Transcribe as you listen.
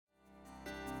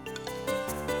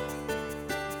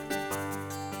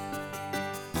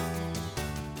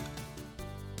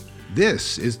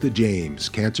This is the James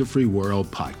Cancer-Free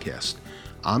World podcast.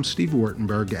 I'm Steve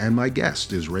Wartenberg, and my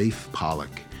guest is Raph Pollock.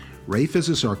 Raph is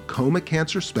a sarcoma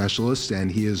cancer specialist, and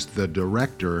he is the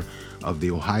director of the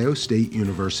Ohio State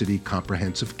University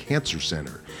Comprehensive Cancer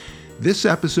Center. This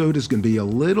episode is going to be a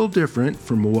little different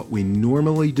from what we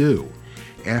normally do.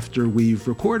 After we've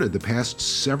recorded the past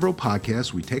several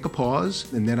podcasts, we take a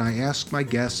pause, and then I ask my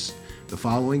guests the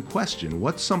following question: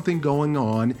 what's something going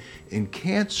on in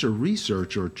cancer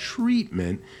research or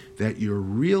treatment that you're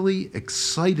really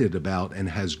excited about and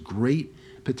has great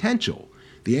potential?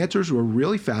 The answers were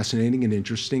really fascinating and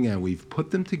interesting, and we've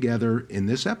put them together in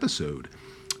this episode.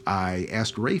 I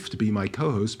asked Raph to be my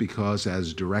co-host because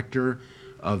as director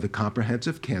of the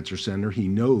Comprehensive Cancer Center, he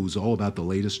knows all about the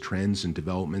latest trends and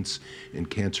developments in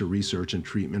cancer research and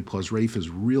treatment. Plus, Raph is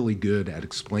really good at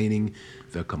explaining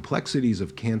the complexities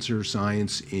of cancer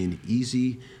science in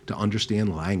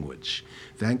easy-to-understand language.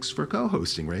 Thanks for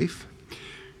co-hosting, Raph.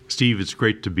 Steve, it's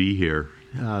great to be here.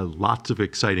 Lots of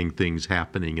exciting things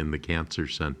happening in the Cancer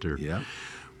Center. Yeah.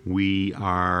 We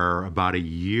are about a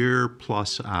year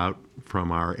plus out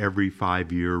from our every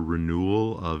 5-year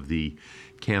renewal of the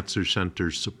Cancer Center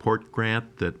Support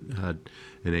Grant that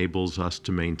enables us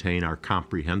to maintain our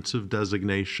comprehensive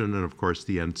designation. And of course,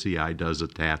 the NCI does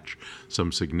attach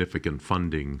some significant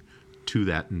funding to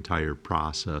that entire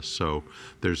process. So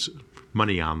there's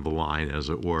money on the line, as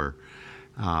it were.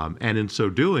 And in so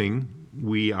doing,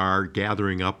 we are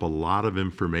gathering up a lot of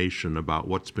information about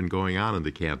what's been going on in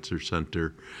the Cancer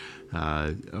Center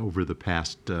over the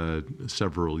past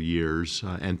several years,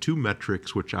 and two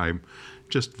metrics which I'm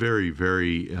just very,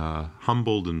 very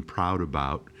humbled and proud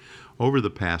about. Over the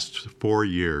past 4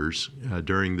 years,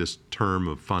 during this term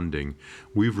of funding,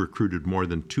 we've recruited more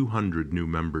than 200 new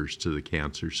members to the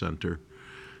Cancer Center.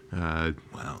 Wow.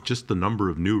 Just the number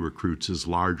of new recruits is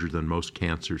larger than most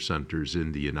cancer centers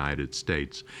in the United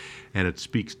States, and it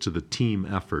speaks to the team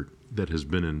effort that has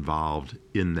been involved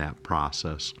in that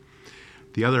process.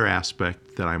 The other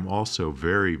aspect that I'm also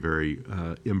very, very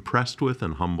impressed with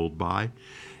and humbled by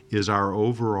is our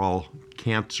overall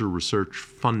cancer research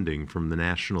funding from the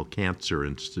National Cancer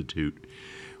Institute,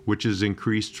 which has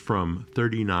increased from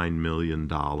 $39 million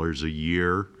a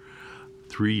year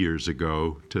 3 years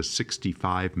ago to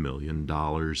 $65 million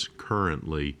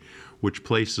currently, which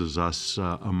places us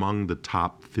among the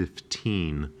top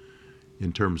 15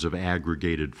 in terms of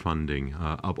aggregated funding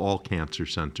of all cancer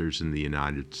centers in the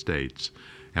United States.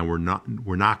 And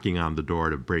we're knocking on the door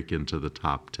to break into the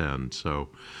top 10. So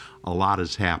a lot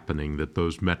is happening that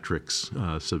those metrics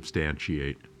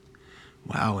substantiate.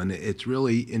 Wow, and it's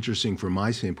really interesting from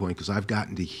my standpoint because I've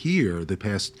gotten to hear the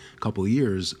past couple of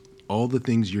years all the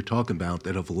things you're talking about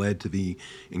that have led to the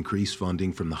increased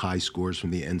funding from the high scores from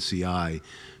the NCI.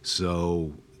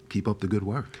 So keep up the good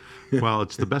work. Well,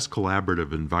 it's the best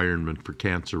collaborative environment for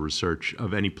cancer research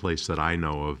of any place that I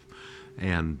know of,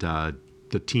 and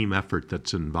the team effort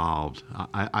that's involved.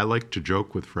 I like to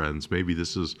joke with friends, maybe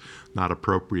this is not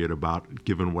appropriate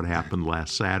given what happened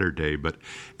last Saturday, but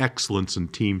excellence in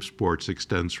team sports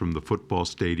extends from the football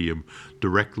stadium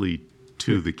directly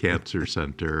to the Cancer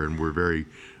Center, and we're very,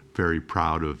 very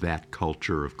proud of that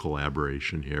culture of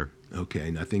collaboration here. Okay,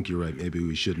 and I think you're right. Maybe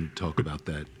we shouldn't talk about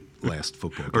that last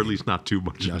football game. Or at least not too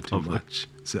much. Not too much.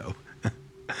 So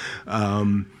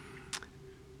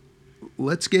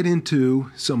let's get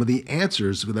into some of the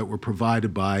answers that were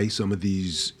provided by some of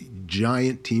these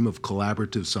giant team of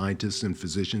collaborative scientists and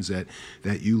physicians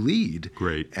that you lead.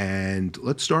 Great. And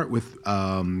let's start with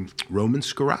Roman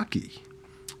Skoracki,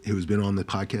 who's been on the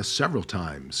podcast several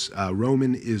times.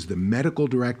 Roman is the medical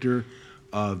director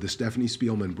of the Stefanie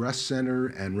Spielman Breast Center,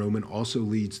 and Roman also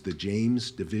leads the James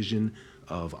Division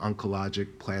of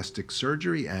Oncologic Plastic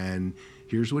Surgery. And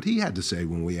here's what he had to say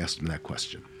when we asked him that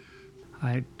question.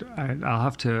 I'm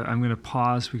going to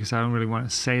pause because I don't really want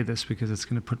to say this because it's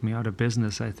going to put me out of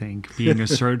business, I think, being a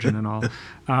surgeon and all.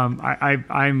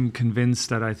 I'm convinced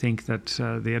that I think that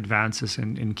the advances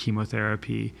in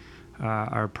chemotherapy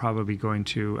are probably going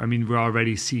to, we're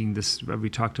already seeing this, we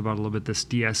talked about a little bit, this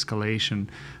de-escalation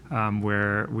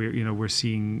where we're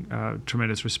seeing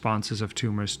tremendous responses of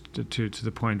tumors to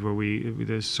the point where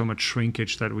there's so much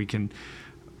shrinkage that we can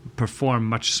perform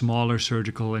much smaller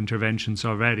surgical interventions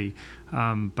already.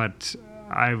 But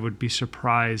I would be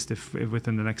surprised if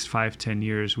within the next 5-10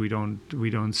 years we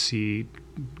don't see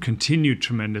continued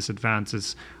tremendous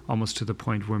advances, almost to the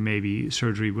point where maybe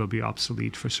surgery will be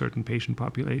obsolete for certain patient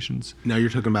populations. Now you're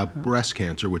talking about breast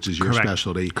cancer, which is your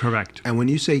specialty. Correct. And when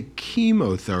you say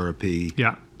chemotherapy,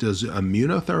 does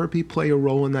immunotherapy play a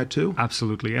role in that too?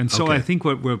 Absolutely. And so I think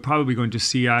what we're probably going to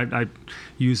see, I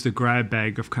use the grab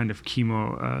bag of kind of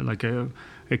chemo, like a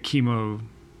chemo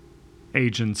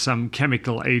agent, some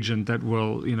chemical agent that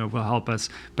will help us,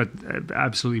 but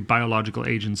absolutely biological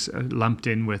agents lumped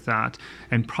in with that,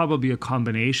 and probably a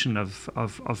combination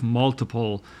of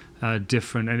multiple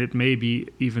different, and it may be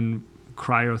even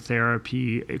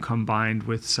cryotherapy combined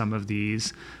with some of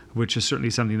these, which is certainly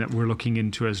something that we're looking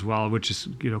into as well, which is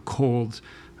cold,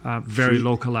 very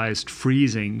localized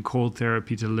freezing cold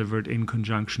therapy delivered in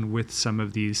conjunction with some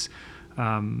of these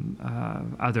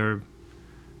other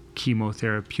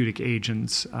chemotherapeutic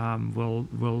agents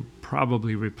will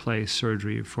probably replace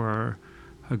surgery for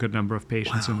a good number of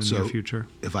patients in the near future.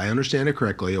 If I understand it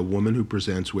correctly, a woman who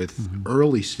presents with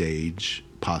early stage,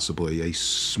 possibly a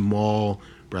small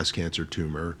breast cancer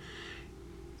tumor,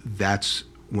 that's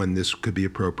when this could be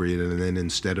appropriate. And then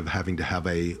instead of having to have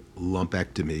a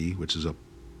lumpectomy, which is a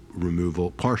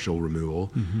partial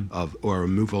removal or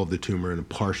removal of the tumor and a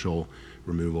partial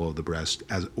removal of the breast,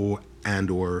 or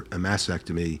a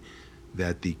mastectomy,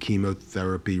 that the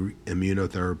chemotherapy,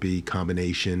 immunotherapy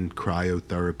combination,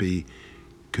 cryotherapy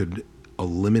could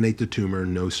eliminate the tumor,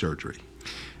 no surgery.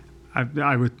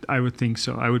 I would think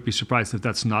so. I would be surprised if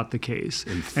that's not the case.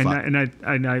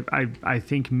 I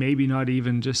think maybe not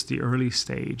even just the early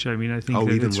stage. I mean, I think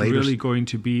that it's really going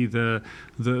to be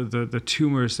the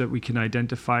tumors that we can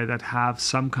identify that have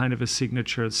some kind of a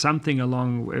signature, something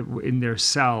along in their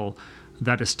cell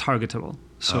that is targetable.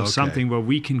 So something where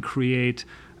we can create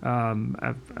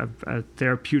a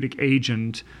therapeutic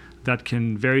agent that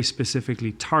can very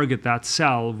specifically target that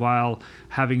cell while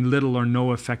having little or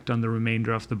no effect on the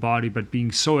remainder of the body, but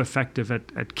being so effective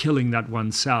at killing that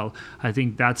one cell. I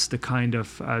think that's the kind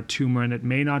of tumor, and it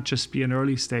may not just be an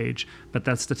early stage, but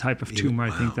that's the type of tumor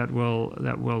I think that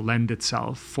will lend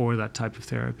itself for that type of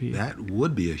therapy. That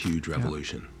would be a huge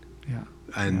revolution. Yeah.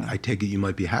 And I take it you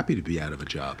might be happy to be out of a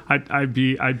job.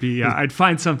 I'd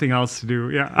find something else to do.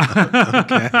 Yeah.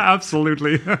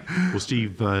 Absolutely. Well,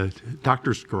 Steve,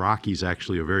 Dr. Skoracki is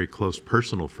actually a very close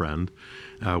personal friend.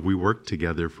 We worked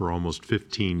together for almost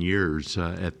 15 years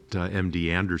at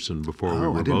MD Anderson before we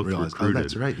were both recruited. Oh,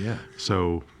 that's right, yeah.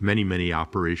 So many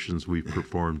operations we've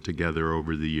performed together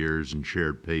over the years and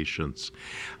shared patients.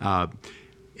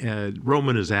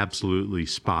 Roman is absolutely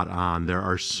spot on. There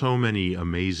are so many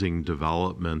amazing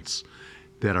developments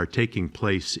that are taking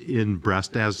place in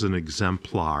breast as an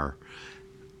exemplar.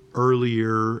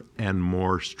 Earlier and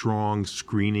more strong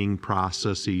screening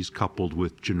processes coupled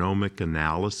with genomic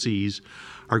analyses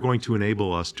are going to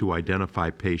enable us to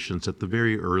identify patients at the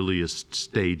very earliest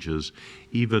stages,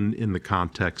 even in the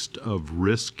context of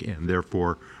risk and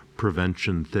therefore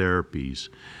prevention therapies.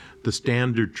 The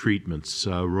standard treatments,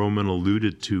 Roman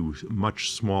alluded to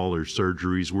much smaller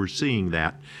surgeries. We're seeing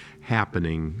that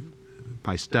happening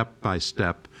by step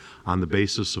on the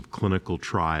basis of clinical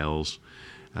trials.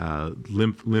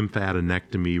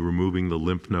 Lymphadenectomy, removing the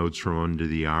lymph nodes from under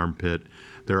the armpit.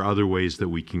 There are other ways that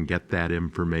we can get that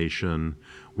information.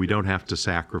 We don't have to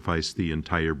sacrifice the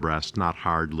entire breast, not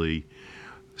hardly.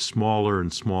 Smaller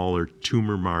and smaller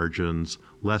tumor margins,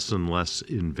 less and less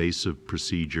invasive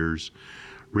procedures.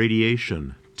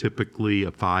 Radiation, typically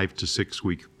a 5 to 6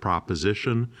 week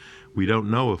proposition. We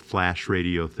don't know if flash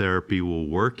radiotherapy will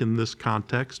work in this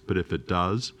context, but if it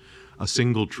does, a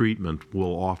single treatment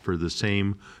will offer the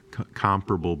same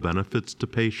comparable benefits to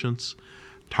patients.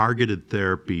 Targeted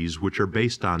therapies, which are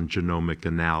based on genomic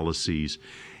analyses,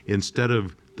 instead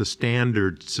of the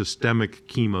standard systemic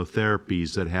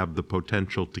chemotherapies that have the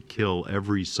potential to kill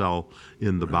every cell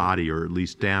in the body or at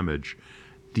least damage,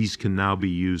 these can now be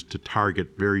used to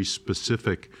target very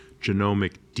specific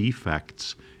genomic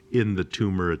defects in the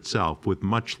tumor itself with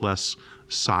much less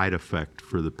side effect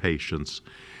for the patients.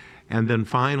 And then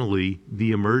finally,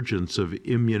 the emergence of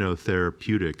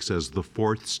immunotherapeutics as the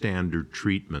fourth standard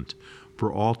treatment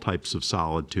for all types of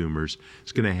solid tumors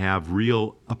is going to have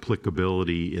real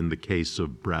applicability in the case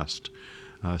of breast.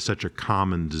 Such a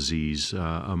common disease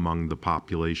among the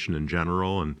population in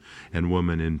general and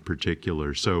women in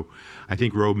particular. So I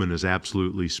think Roman is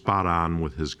absolutely spot on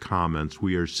with his comments.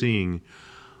 We are seeing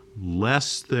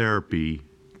less therapy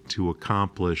to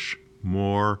accomplish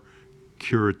more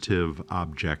curative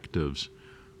objectives.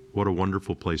 What a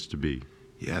wonderful place to be.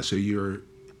 Yeah, so you're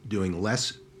doing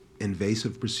less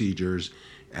invasive procedures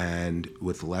and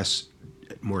with less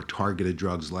more targeted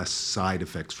drugs, less side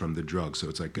effects from the drug. So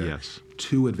it's like Yes.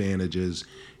 two advantages.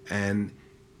 And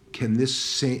can this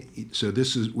same, so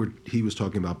this is where he was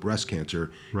talking about breast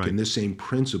cancer. Right. Can this same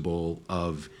principle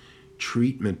of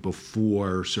treatment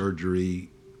before surgery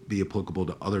be applicable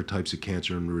to other types of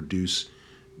cancer and reduce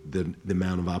the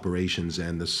amount of operations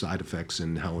and the side effects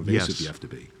and how invasive Yes. you have to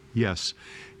be? Yes,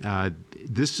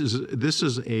 this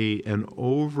is an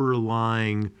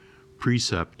overlying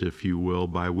precept, if you will,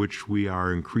 by which we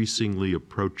are increasingly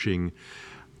approaching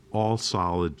all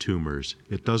solid tumors.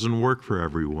 It doesn't work for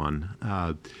everyone.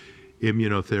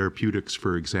 Immunotherapeutics,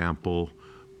 for example,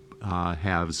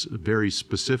 has very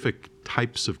specific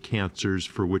types of cancers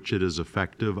for which it is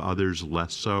effective, others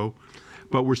less so.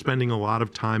 But we're spending a lot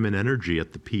of time and energy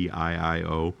at the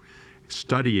PIIO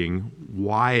studying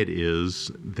why it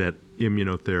is that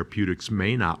immunotherapeutics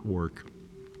may not work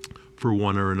for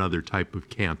one or another type of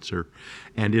cancer.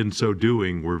 And in so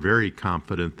doing, we're very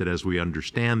confident that as we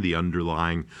understand the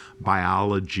underlying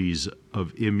biologies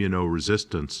of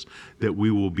immunoresistance, that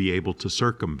we will be able to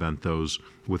circumvent those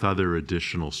with other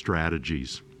additional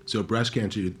strategies. So breast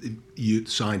cancer,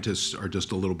 scientists are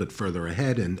just a little bit further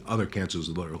ahead, and other cancers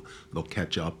they'll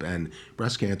catch up. And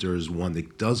breast cancer is one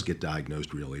that does get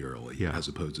diagnosed really early, Yeah. as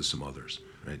opposed to some others,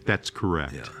 right? That's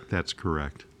correct. Yeah. That's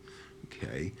correct.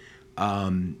 Okay.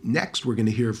 Next, we're going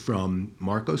to hear from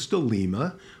Marcos de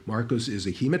Lima. Marcos is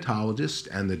a hematologist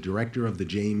and the director of the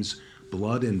James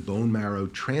Blood and Bone Marrow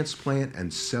Transplant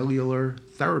and Cellular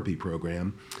Therapy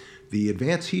Program. The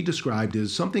advance he described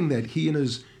is something that he and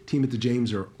his team at the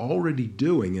James are already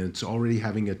doing, and it's already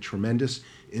having a tremendous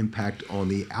impact on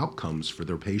the outcomes for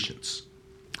their patients.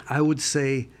 I would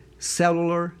say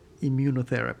cellular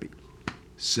immunotherapy.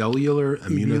 Cellular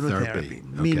immunotherapy.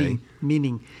 Okay.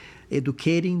 Meaning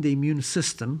educating the immune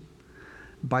system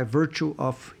by virtue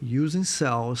of using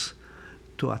cells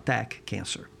to attack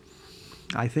cancer.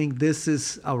 I think this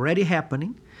is already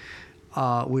happening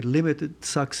with limited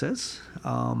success.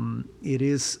 It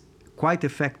is quite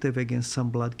effective against some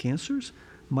blood cancers,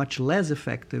 much less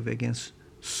effective against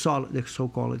the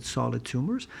so-called solid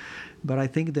tumors. But I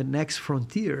think the next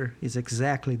frontier is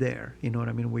exactly there. You know what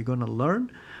I mean? We're going to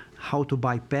learn how to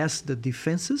bypass the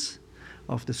defenses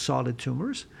of the solid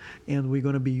tumors, and we're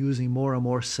going to be using more and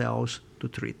more cells to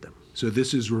treat them. So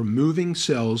this is removing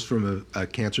cells from a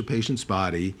cancer patient's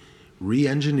body,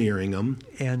 re-engineering them,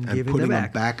 And and giving putting them them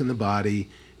back. back in the body,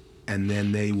 and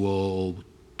then they will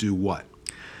do what?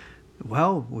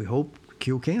 Well, we hope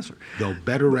kill cancer. They'll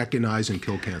better recognize and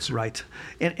kill cancer. Right.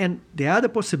 And the other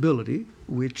possibility,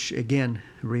 which again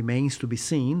remains to be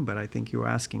seen, but I think you're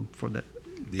asking for the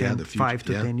The future, 5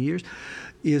 to yeah. 10 years,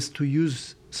 is to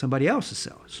use somebody else's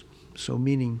cells. So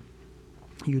meaning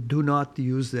you do not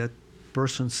use that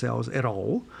person's cells at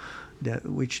all,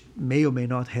 which may or may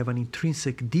not have an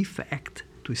intrinsic defect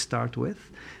to start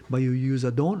with, but you use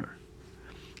a donor.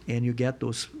 And you get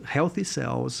those healthy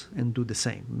cells and do the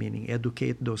same, meaning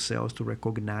educate those cells to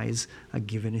recognize a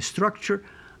given structure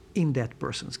in that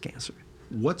person's cancer.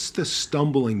 What's the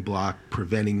stumbling block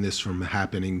preventing this from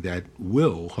happening that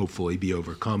will hopefully be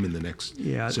overcome in the next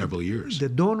several years? The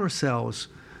donor cells,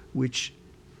 which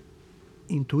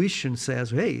intuition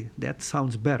says, hey, that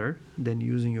sounds better than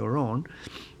using your own.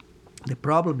 The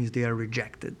problem is they are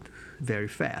rejected very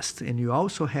fast. And you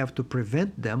also have to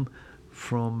prevent them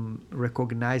from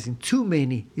recognizing too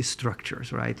many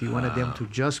structures, right? You wanted them to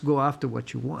just go after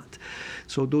what you want.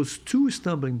 So those two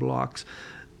stumbling blocks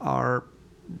are,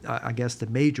 I guess, the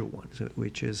major ones,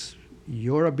 which is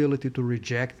your ability to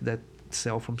reject that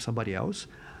cell from somebody else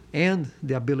and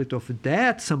the ability of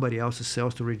that somebody else's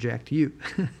cells to reject you.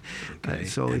 Okay.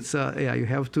 So it's, you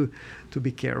have to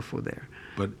be careful there.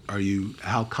 But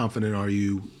how confident are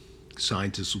you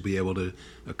scientists will be able to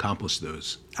accomplish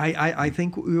those? I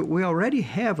think we already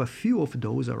have a few of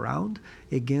those around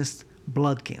against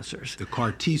blood cancers. The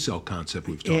CAR T-cell concept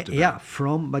we've talked about. Yeah,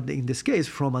 but in this case,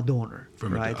 from a donor,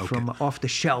 Okay. From off the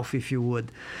shelf, if you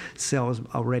would, cells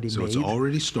already So made. it's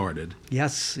already started.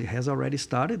 Yes, it has already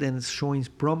started, and it's showing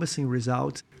promising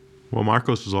results. Well,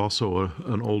 Marcos is also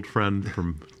an old friend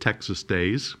from Texas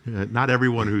days. Not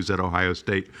everyone who's at Ohio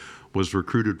State was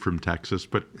recruited from Texas,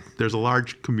 but there's a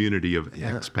large community of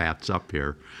expats up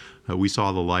here. We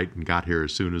saw the light and got here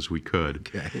as soon as we could.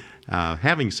 Okay.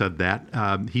 Having said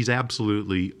that, he's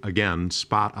absolutely, again,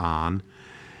 spot on.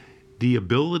 The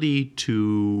ability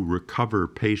to recover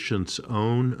patients'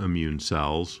 own immune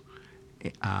cells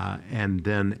and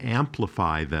then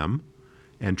amplify them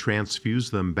and transfuse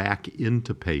them back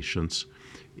into patients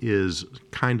is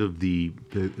kind of the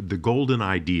golden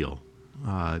ideal.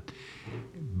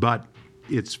 But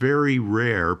it's very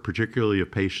rare, particularly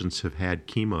if patients have had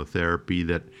chemotherapy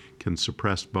that can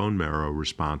suppress bone marrow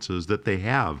responses, that they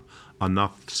have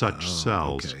enough such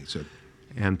cells. Okay.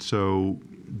 And so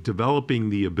developing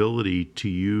the ability to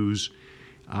use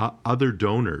other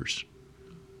donors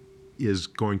is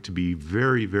going to be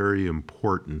very, very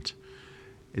important.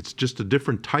 It's just a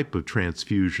different type of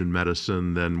transfusion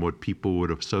medicine than what people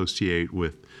would associate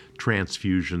with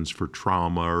transfusions for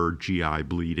trauma or GI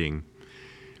bleeding,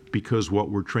 because what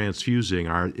we're transfusing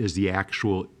is the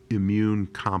actual immune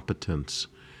competence.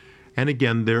 And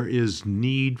again, there is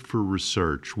need for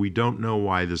research. We don't know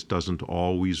why this doesn't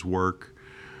always work.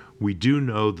 We do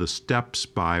know the steps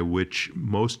by which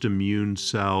most immune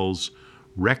cells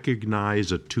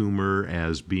recognize a tumor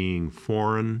as being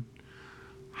foreign,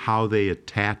 how they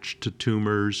attach to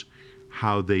tumors,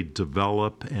 how they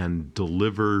develop and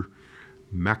deliver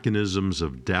mechanisms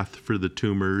of death for the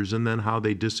tumors, and then how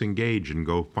they disengage and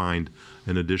go find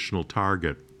an additional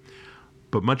target.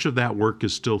 But much of that work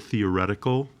is still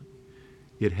theoretical.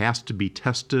 It has to be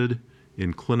tested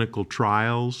in clinical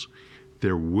trials.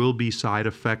 There will be side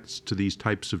effects to these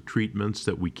types of treatments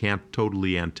that we can't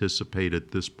totally anticipate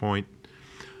at this point.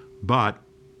 But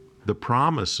the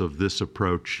promise of this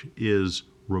approach is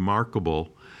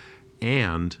remarkable,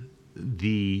 and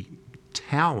the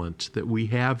talent that we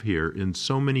have here in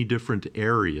so many different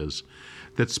areas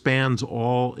that spans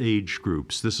all age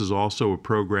groups. This is also a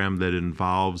program that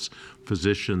involves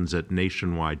physicians at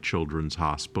Nationwide Children's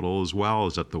Hospital as well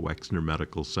as at the Wexner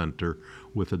Medical Center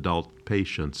with adult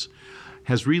patients,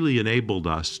 has really enabled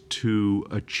us to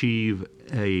achieve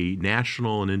a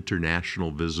national and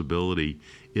international visibility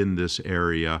in this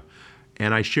area.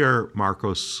 And I share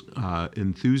Marco's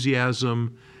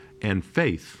enthusiasm and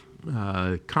faith,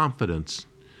 confidence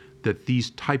that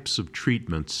these types of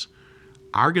treatments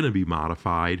are going to be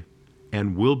modified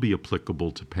and will be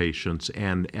applicable to patients.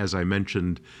 And as I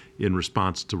mentioned in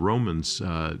response to Roman's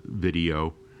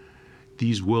video,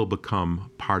 these will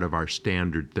become part of our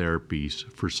standard therapies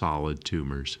for solid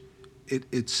tumors.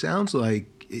 It sounds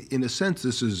like, in a sense,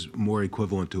 this is more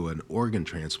equivalent to an organ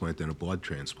transplant than a blood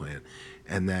transplant,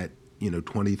 and that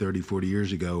 20, 30, 40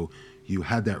 years ago, you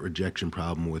had that rejection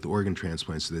problem with organ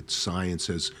transplants that science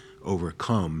has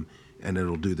overcome, and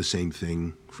it'll do the same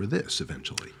thing for this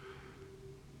eventually.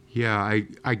 Yeah,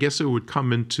 I guess it would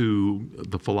come into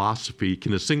the philosophy,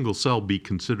 can a single cell be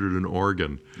considered an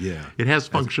organ? Yeah. It has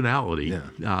functionality,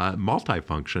 yeah.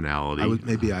 Multifunctionality.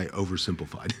 Maybe I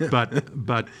oversimplified.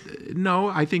 but no,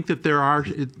 I think that there are,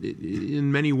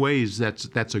 in many ways,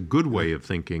 that's a good way of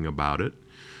thinking about it.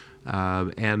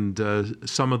 And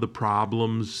some of the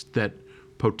problems that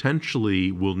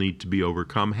potentially will need to be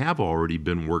overcome have already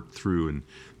been worked through in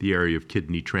the area of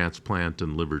kidney transplant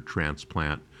and liver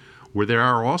transplant, where there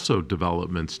are also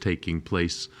developments taking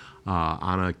place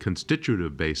on a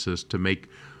constitutive basis to make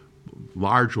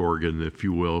large organ, if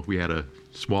you will, if we had a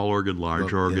small organ,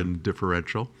 large organ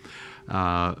differential,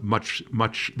 much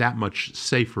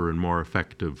safer and more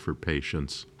effective for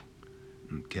patients.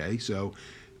 Okay, so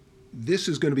this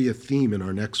is going to be a theme in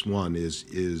our next one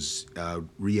is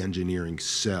re-engineering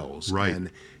cells. Right. And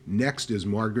next is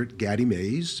Margaret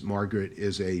Gatti-Mays. Margaret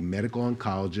is a medical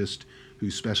oncologist who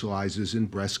specializes in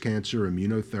breast cancer,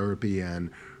 immunotherapy,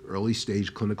 and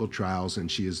early-stage clinical trials,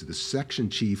 and she is the section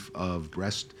chief of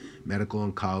breast medical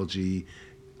oncology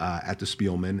at the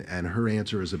Spielman, and her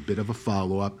answer is a bit of a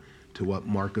follow-up to what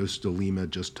Marcos de Lima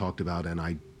just talked about, and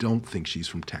I don't think she's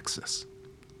from Texas.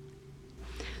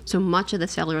 So much of the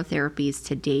cellular therapies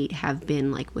to date have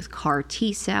been like with CAR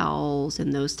T cells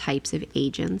and those types of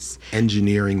agents.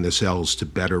 Engineering the cells to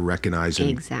better recognize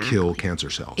and kill cancer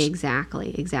cells.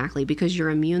 Exactly. Because your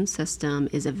immune system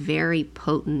is a very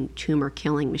potent tumor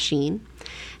killing machine.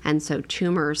 And so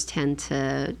tumors tend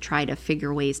to try to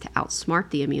figure ways to outsmart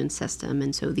the immune system.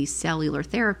 And so these cellular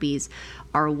therapies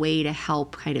are a way to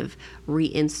help kind of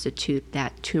reinstitute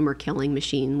that tumor killing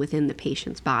machine within the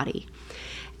patient's body.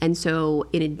 And so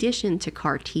in addition to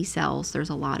CAR T cells,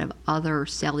 there's a lot of other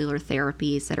cellular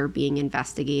therapies that are being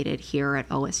investigated here at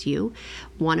OSU,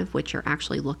 one of which are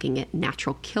actually looking at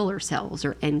natural killer cells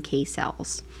or NK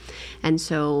cells. And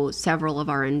so several of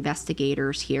our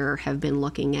investigators here have been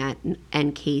looking at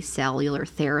NK cellular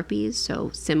therapies,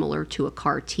 so similar to a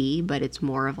CAR T, but it's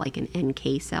more of like an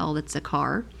NK cell that's a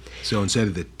CAR. So instead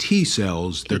of the T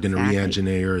cells, they're going to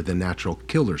re-engineer the natural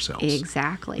killer cells.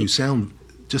 Exactly. Who sound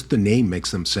just the name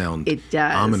makes them sound It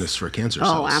does. ominous for cancer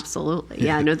cells. Oh, absolutely.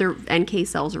 Yeah, no, their NK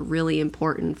cells are really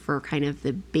important for kind of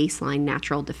the baseline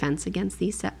natural defense against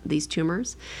these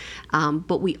tumors.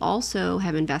 But we also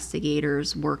have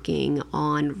investigators working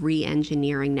on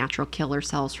re-engineering natural killer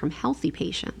cells from healthy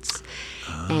patients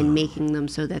and making them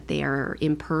so that they are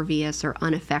impervious or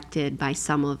unaffected by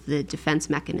some of the defense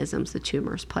mechanisms the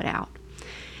tumors put out.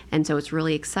 And so it's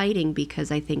really exciting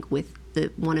because I think with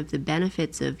one of the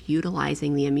benefits of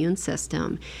utilizing the immune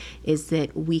system is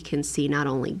that we can see not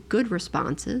only good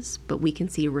responses, but we can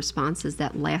see responses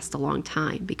that last a long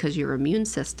time because your immune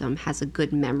system has a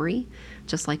good memory,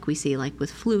 just like we see like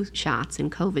with flu shots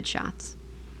and COVID shots.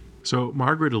 So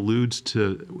Margaret alludes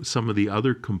to some of the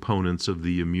other components of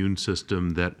the immune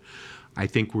system that I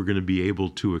think we're going to be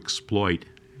able to exploit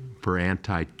for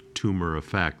anti-tumor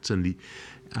effects. And the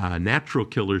natural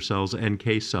killer cells,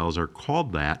 NK cells, are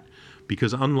called that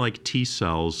because unlike T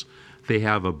cells, they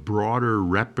have a broader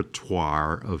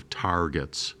repertoire of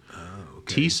targets.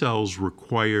 Okay. T cells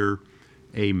require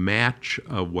a match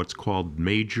of what's called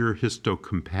major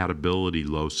histocompatibility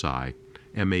loci,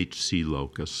 MHC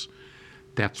locus.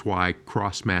 That's why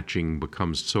cross-matching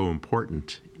becomes so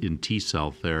important in T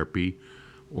cell therapy,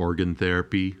 organ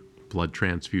therapy, blood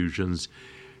transfusions.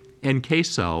 NK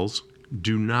cells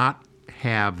do not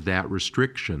have that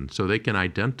restriction, so they can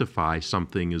identify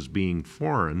something as being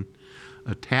foreign,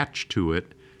 attach to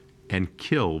it, and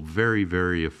kill very,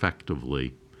 very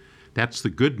effectively. That's the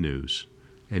good news.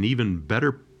 An even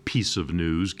better piece of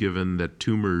news, given that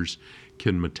tumors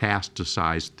can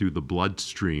metastasize through the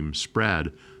bloodstream,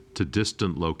 spread to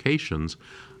distant locations,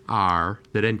 are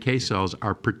that NK cells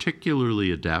are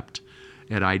particularly adept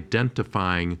at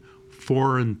identifying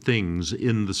foreign things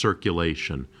in the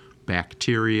circulation,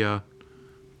 bacteria,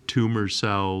 tumor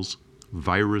cells,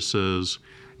 viruses,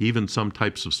 even some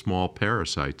types of small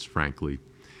parasites, frankly,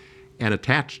 and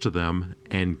attach to them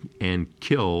and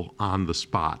kill on the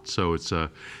spot. So it's a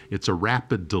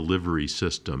rapid delivery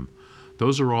system.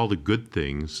 Those are all the good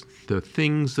things. The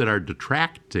things that are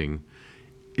detracting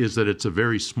is that it's a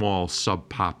very small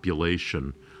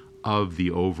subpopulation of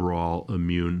the overall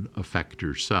immune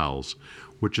effector cells,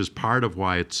 which is part of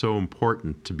why it's so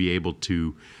important to be able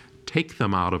to take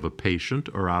them out of a patient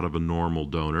or out of a normal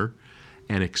donor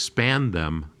and expand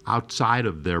them outside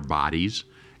of their bodies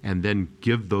and then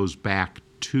give those back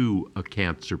to a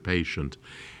cancer patient.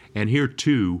 And here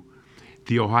too,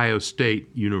 the Ohio State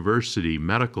University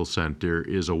Medical Center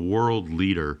is a world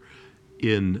leader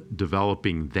in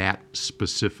developing that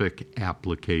specific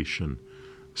application.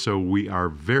 So we are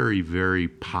very, very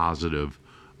positive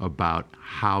about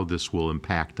how this will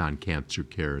impact on cancer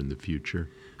care in the future.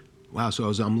 Wow, so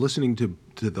as I'm listening to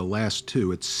the last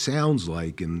two, it sounds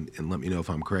like, and let me know if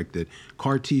I'm correct, that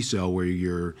CAR T cell, where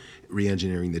you're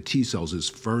re-engineering the T cells, is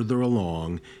further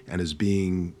along and is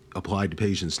being applied to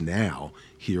patients now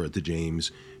here at the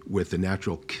James, with the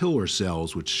natural killer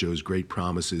cells, which shows great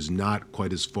promise, is not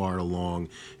quite as far along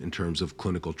in terms of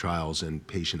clinical trials and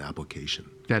patient application.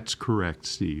 That's correct,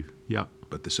 Steve. Yep.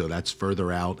 So that's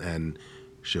further out and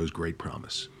shows great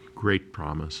promise. Great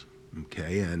promise.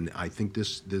 Okay, and I think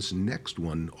this next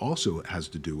one also has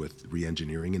to do with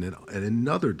re-engineering in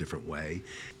another different way.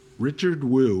 Richard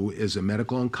Wu is a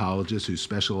medical oncologist who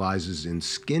specializes in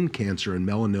skin cancer and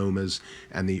melanomas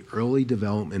and the early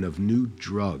development of new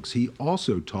drugs. He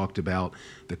also talked about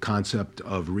the concept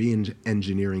of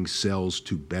re-engineering cells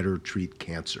to better treat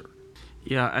cancer.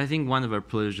 Yeah, I think one of our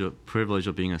privilege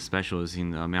of being a specialist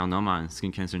in melanoma and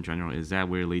skin cancer in general is that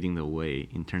we're leading the way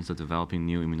in terms of developing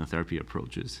new immunotherapy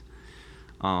approaches.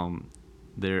 When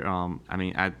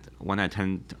I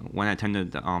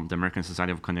attended the American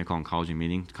Society of Clinical Oncology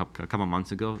meeting a couple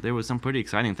months ago, there were some pretty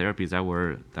exciting therapies that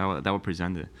were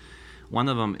presented. One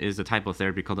of them is a type of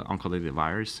therapy called the oncolytic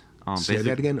virus. Say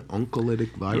that again,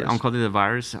 oncolytic virus? Yeah, oncolytic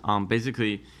virus.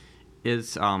 Basically,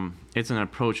 it's an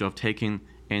approach of taking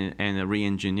and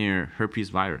re-engineer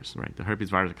herpes virus, right? The herpes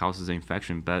virus causes the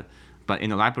infection, but in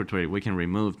the laboratory, we can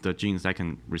remove the genes that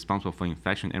can be responsible for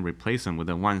infection and replace them with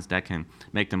the ones that can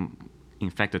make them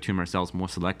infect the tumor cells more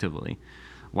selectively,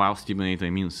 while stimulating the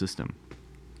immune system.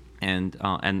 And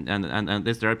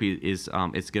this therapy is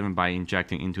given by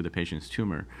injecting into the patient's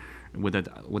tumor, with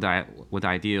the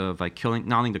idea of like killing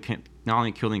not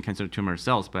only killing cancer tumor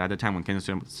cells, but at the time when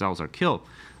cancer cells are killed,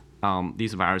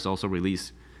 these viruses also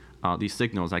release these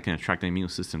signals that can attract the immune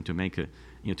system to make it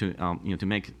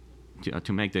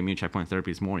to make the immune checkpoint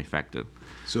therapies more effective.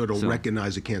 So it'll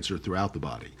recognize the cancer throughout the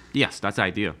body. Yes, that's the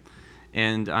idea.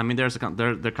 And I mean, there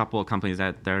are a couple of companies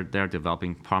that they're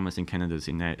developing promising candidates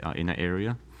in that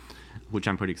area, which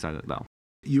I'm pretty excited about.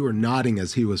 You were nodding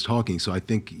as he was talking, so I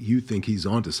think you think he's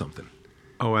onto something.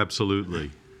 Oh, absolutely.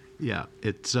 Yeah,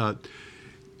 it's the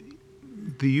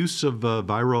use of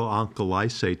viral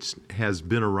oncolysates has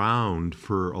been around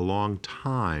for a long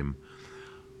time,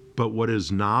 but what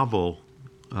is novel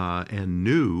and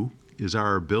new is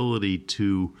our ability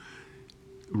to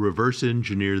reverse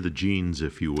engineer the genes,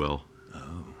 if you will,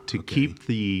 to keep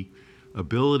the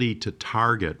ability to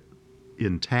target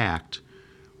intact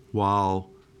while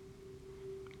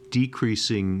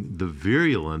decreasing the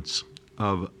virulence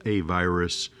of a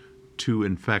virus to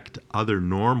infect other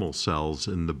normal cells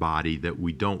in the body that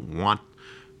we don't want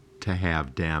to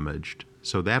have damaged.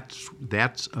 So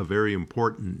that's a very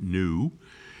important new.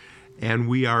 And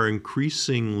we are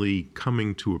increasingly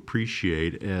coming to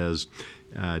appreciate, as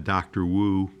Dr.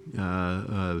 Wu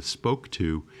spoke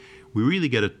to, we really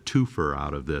get a twofer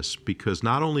out of this, because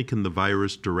not only can the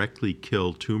virus directly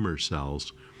kill tumor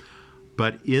cells,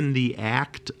 but in the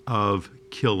act of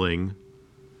killing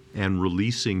and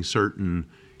releasing certain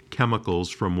chemicals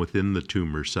from within the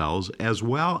tumor cells, as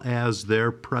well as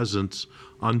their presence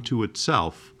unto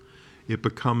itself, it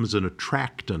becomes an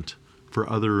attractant for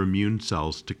other immune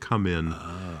cells to come in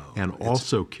and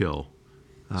also kill.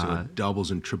 So it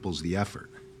doubles and triples the effort.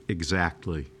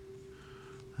 Exactly.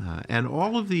 And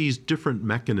all of these different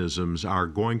mechanisms are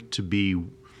going to be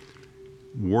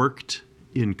worked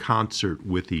in concert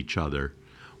with each other.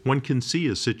 One can see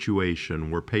a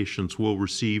situation where patients will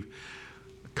receive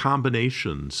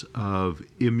combinations of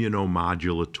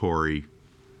immunomodulatory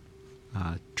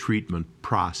treatment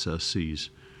processes.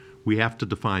 We have to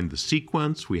define the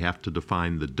sequence, we have to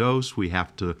define the dose, we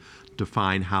have to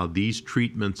define how these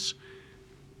treatments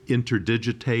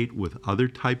interdigitate with other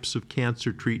types of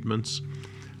cancer treatments.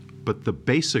 But the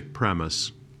basic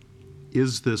premise,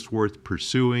 is this worth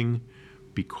pursuing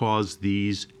because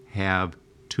these have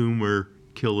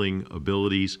tumor-killing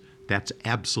abilities? That's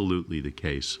absolutely the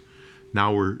case.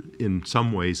 Now we're, in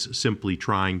some ways, simply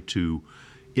trying to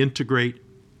integrate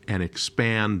and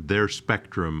expand their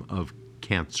spectrum of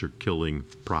cancer-killing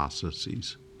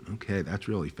processes. Okay, that's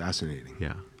really fascinating.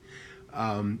 Yeah.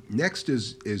 Next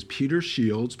is Peter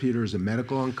Shields. Peter is a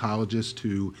medical oncologist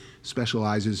who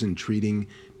specializes in treating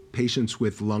patients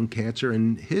with lung cancer,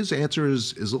 and his answer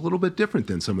is a little bit different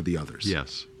than some of the others.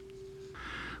 Yes.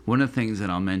 One of the things that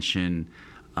I'll mention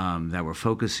that we're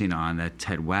focusing on, that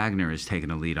Ted Wagner has taken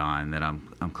a lead on, that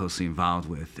I'm closely involved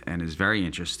with and is very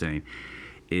interesting,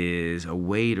 is a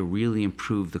way to really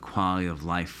improve the quality of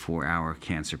life for our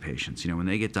cancer patients. You know, when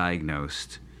they get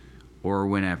diagnosed, or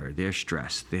whenever, they're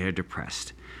stressed, they're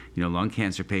depressed. You know, lung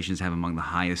cancer patients have among the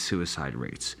highest suicide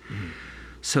rates. Mm-hmm.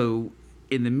 So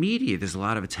in the media, there's a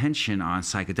lot of attention on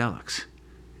psychedelics,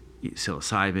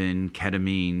 psilocybin,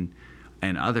 ketamine,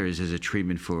 and others as a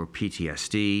treatment for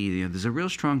PTSD. You know, there's a real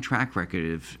strong track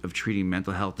record of treating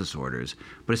mental health disorders,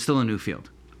 but it's still a new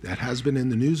field. That has been in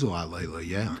the news a lot lately,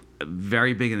 yeah.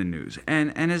 Very big in the news.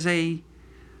 And as a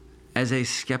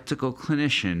skeptical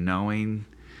clinician, knowing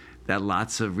that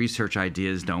lots of research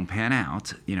ideas don't pan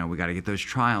out, you know, we got to get those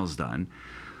trials done.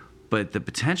 But the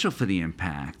potential for the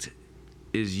impact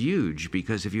is huge,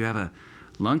 because if you have a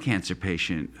lung cancer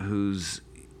patient who's,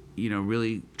 you know,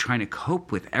 really trying to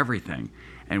cope with everything,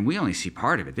 and we only see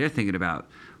part of it. They're thinking about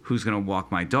who's going to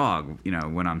walk my dog, you know,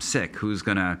 when I'm sick, who's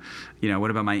going to, you know, what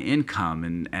about my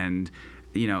income? And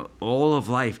you know, all of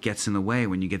life gets in the way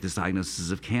when you get this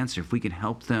diagnosis of cancer. If we can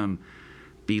help them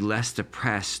be less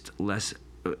depressed,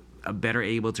 better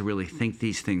able to really think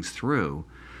these things through,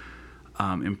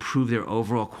 improve their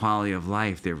overall quality of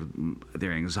life,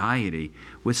 their anxiety,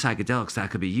 with psychedelics, that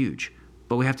could be huge.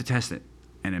 But we have to test it,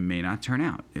 and it may not turn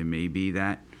out. It may be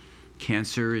that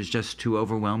cancer is just too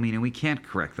overwhelming and we can't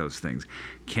correct those things.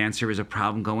 Cancer is a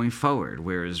problem going forward,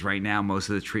 whereas right now most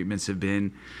of the treatments have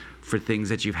been for things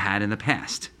that you've had in the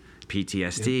past,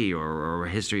 PTSD or a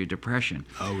history of depression.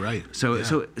 Oh, right. So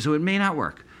it may not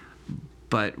work.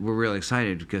 But we're really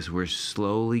excited because we're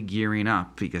slowly gearing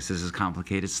up, because this is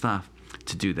complicated stuff,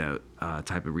 to do that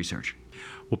type of research.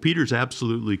 Well, Peter's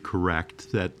absolutely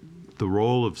correct that the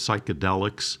role of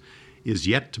psychedelics is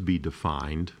yet to be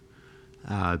defined.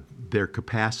 Their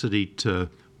capacity to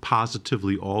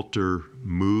positively alter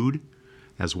mood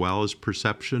as well as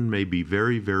perception may be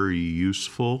very, very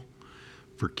useful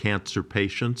for cancer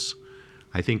patients.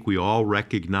 I think we all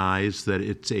recognize that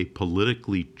it's a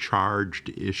politically charged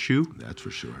issue. That's for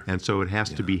sure. And so it has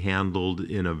to be handled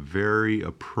in a very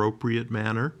appropriate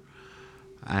manner.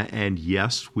 And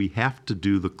yes, we have to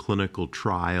do the clinical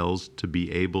trials to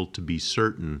be able to be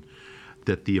certain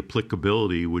that the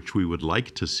applicability, which we would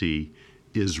like to see,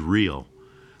 is real.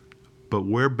 But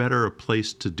where better a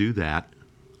place to do that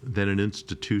than an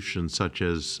institution such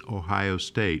as Ohio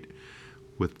State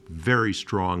with very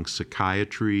strong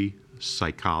psychiatry,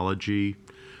 psychology,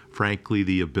 frankly,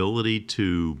 the ability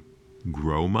to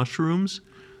grow mushrooms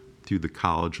through the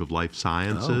College of Life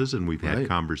Sciences, and we've had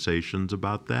conversations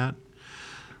about that.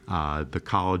 The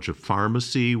College of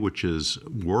Pharmacy, which is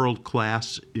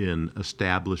world-class in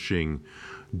establishing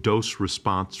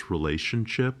dose-response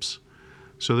relationships.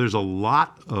 So there's a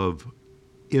lot of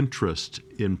interest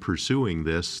in pursuing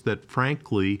this that,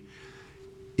 frankly,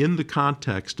 in the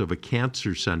context of a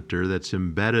cancer center that's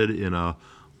embedded in a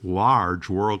large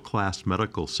world-class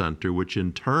medical center, which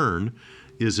in turn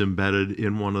is embedded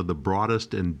in one of the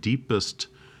broadest and deepest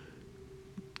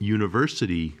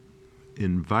university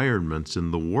environments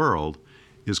in the world,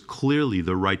 is clearly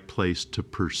the right place to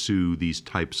pursue these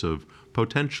types of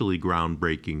potentially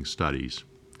groundbreaking studies.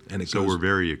 And so we're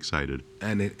very excited.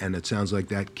 And it sounds like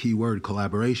that keyword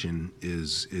collaboration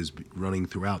is running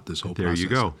throughout this whole process. There you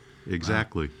go.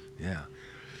 Exactly. Yeah.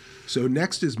 So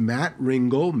next is Matt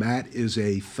Ringel. Matt is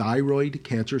a thyroid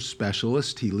cancer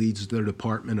specialist. He leads the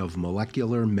Department of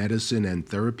Molecular Medicine and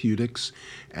Therapeutics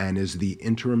and is the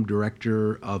interim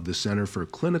director of the Center for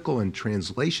Clinical and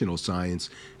Translational Science,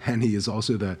 and he is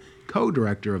also the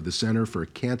co-director of the Center for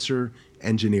Cancer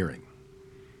Engineering.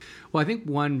 Well, I think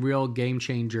one real game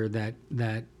changer that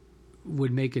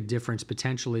would make a difference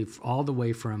potentially all the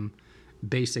way from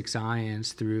basic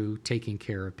science through taking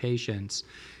care of patients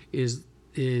is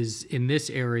in this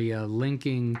area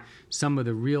linking some of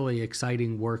the really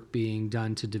exciting work being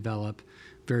done to develop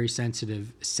very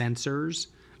sensitive sensors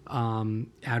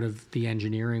out of the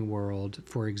engineering world,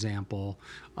 for example,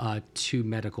 to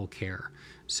medical care.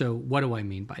 So what do I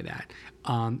mean by that?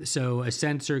 So a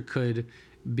sensor could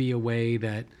be a way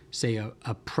that, say,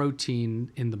 a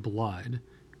protein in the blood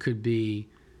could be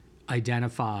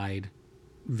identified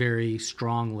very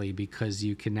strongly because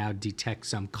you can now detect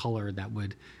some color that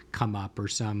would come up or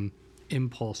some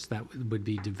impulse that would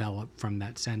be developed from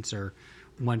that sensor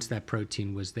once that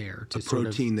protein was there. A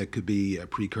protein that could be a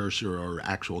precursor or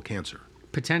actual cancer.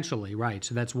 Potentially, right.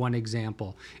 So that's one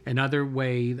example. Another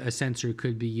way a sensor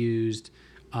could be used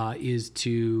is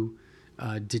to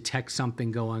detect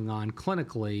something going on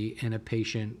clinically in a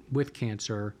patient with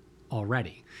cancer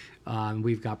already.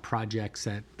 We've got projects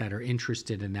that are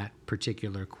interested in that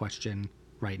particular question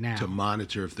right now. To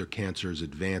monitor if their cancer is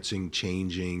advancing,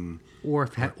 changing. Or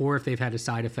if they've had a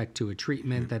side effect to a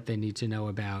treatment that they need to know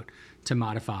about to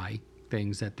modify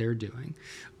things that they're doing.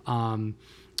 So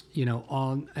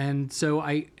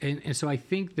I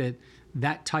think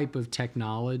that type of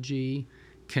technology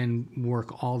can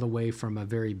work all the way from a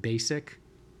very basic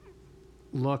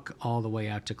look all the way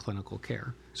out to clinical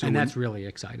care. And that's really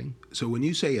exciting. So when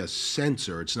you say a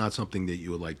sensor, it's not something that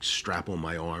you would like strap on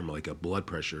my arm like a blood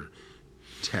pressure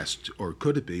test, or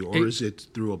could it be? Or is it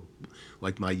through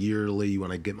like my yearly,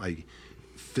 when I get my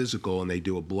physical and they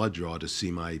do a blood draw to see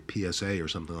my PSA or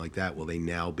something like that, will they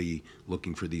now be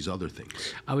looking for these other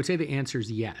things? I would say the answer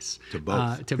is yes. To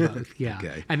both? To both, yeah.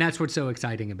 Okay. And that's what's so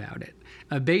exciting about it.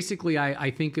 Basically, I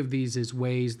think of these as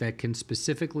ways that can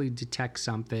specifically detect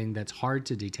something that's hard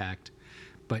to detect,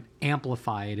 but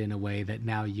amplify it in a way that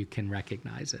now you can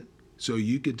recognize it. So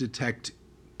you could detect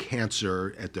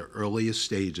cancer at the earliest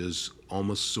stages,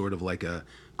 almost sort of like a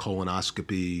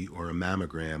colonoscopy or a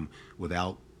mammogram,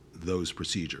 without those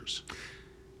procedures,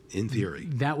 in theory.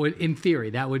 That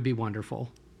would be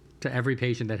wonderful to every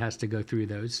patient that has to go through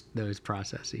those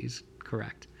processes.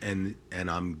 Correct. And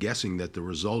I'm guessing that the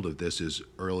result of this is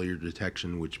earlier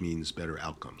detection, which means better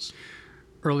outcomes.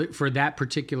 For that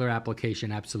particular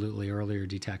application, absolutely, earlier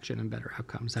detection and better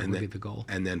outcomes. That would be the goal.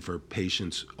 And then for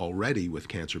patients already with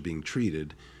cancer being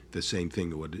treated, the same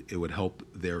thing. It would help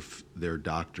their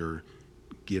doctor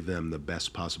give them the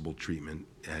best possible treatment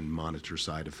and monitor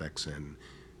side effects and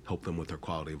help them with their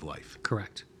quality of life.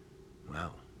 Correct.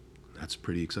 Wow, that's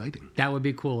pretty exciting. That would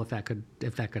be cool if that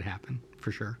could happen,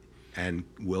 for sure. And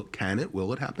will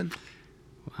it happen?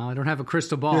 Well, I don't have a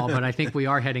crystal ball, but I think we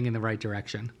are heading in the right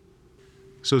direction.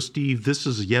 So, Steve, this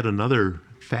is yet another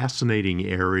fascinating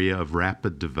area of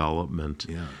rapid development.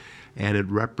 Yeah. And it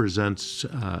represents,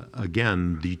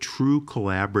 again, the true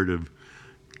collaborative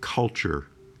culture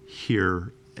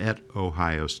here at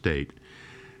Ohio State.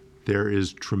 There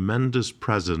is tremendous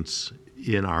presence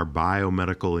in our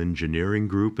biomedical engineering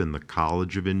group in the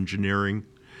College of Engineering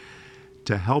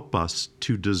to help us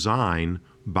to design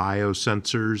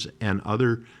biosensors and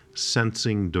other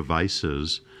sensing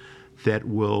devices that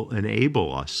will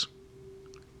enable us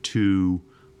to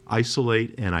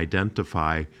isolate and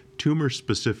identify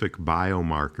tumor-specific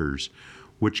biomarkers,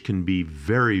 which can be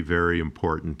very, very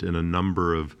important in a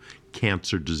number of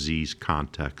cancer disease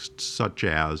contexts, such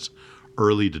as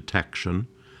early detection,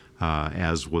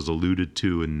 as was alluded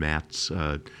to in Matt's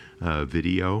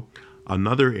video.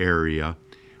 Another area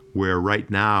where right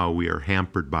now we are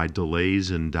hampered by delays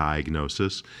in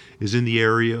diagnosis is in the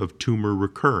area of tumor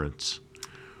recurrence.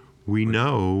 We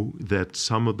know that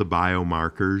some of the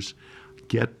biomarkers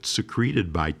get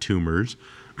secreted by tumors,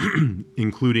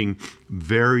 including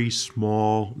very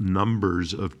small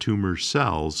numbers of tumor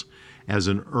cells, as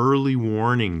an early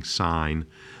warning sign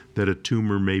that a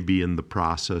tumor may be in the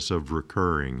process of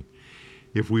recurring.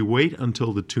 If we wait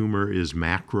until the tumor is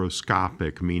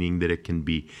macroscopic, meaning that it can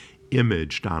be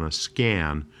imaged on a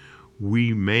scan,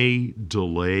 we may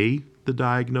delay the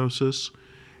diagnosis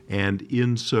and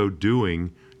in so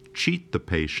doing cheat the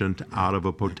patient out of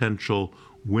a potential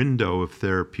window of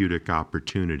therapeutic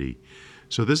opportunity.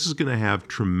 So this is going to have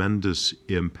tremendous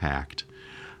impact.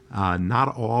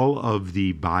 Not all of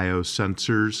the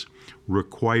biosensors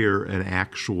require an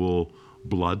actual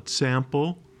blood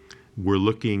sample. We're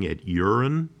looking at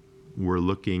urine. We're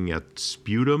looking at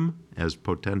sputum as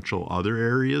potential other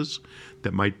areas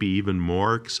that might be even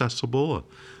more accessible. A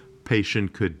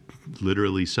patient could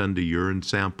literally send a urine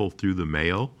sample through the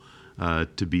mail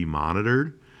to be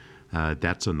monitored.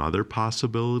 That's another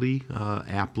possibility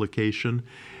application.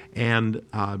 And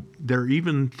they're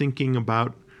even thinking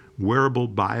about wearable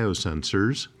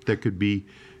biosensors that could be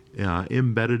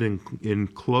embedded in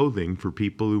clothing for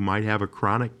people who might have a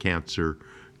chronic cancer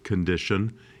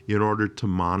condition in order to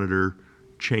monitor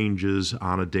changes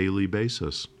on a daily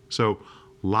basis. So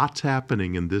lots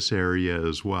happening in this area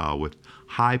as well, with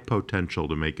high potential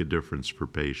to make a difference for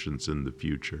patients in the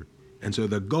future. And so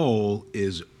the goal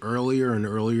is earlier and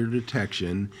earlier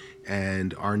detection.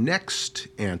 And our next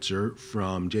answer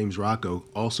from James Rocco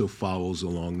also follows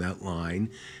along that line.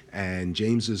 And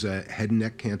James is a head and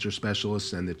neck cancer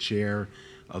specialist and the chair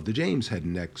of the James Head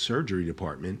and Neck Surgery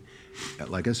Department.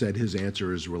 Like I said, his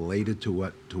answer is related to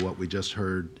what we just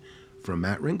heard from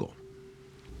Matt Ringel.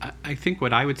 I think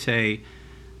what I would say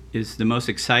is the most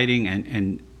exciting,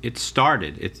 and it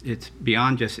started, it's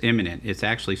beyond just imminent, it's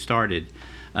actually started,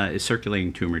 is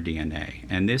circulating tumor DNA.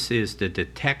 And this is the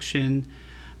detection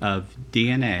of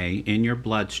DNA in your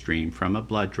bloodstream from a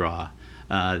blood draw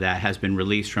that has been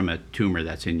released from a tumor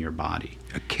that's in your body.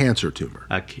 A cancer tumor.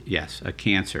 Yes, a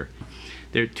cancer.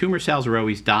 Their tumor cells are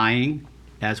always dying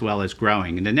as well as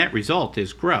growing, and the net result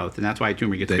is growth, and that's why a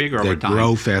tumor gets bigger over time. They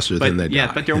grow faster than they die.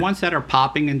 Yeah, but there are ones that are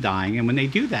popping and dying, and when they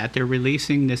do that, they're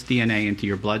releasing this DNA into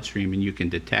your bloodstream, and you can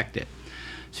detect it.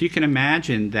 So you can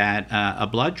imagine that a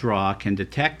blood draw can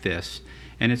detect this,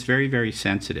 and it's very, very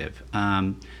sensitive.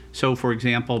 So for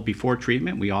example, before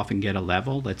treatment, we often get a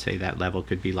level. Let's say that level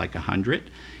could be like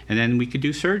 100, and then we could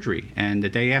do surgery. And the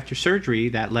day after surgery,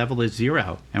 that level is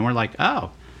 0. And we're like, oh,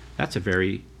 that's a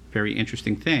very, very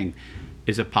interesting thing.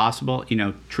 Is it possible?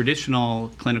 Traditional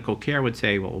clinical care would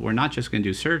say, well, we're not just going to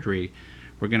do surgery.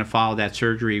 We're going to follow that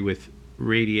surgery with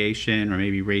radiation or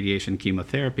maybe radiation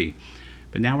chemotherapy.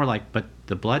 But now we're like, but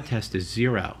the blood test is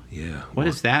 0. Yeah. What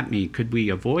does that mean? Could we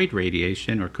avoid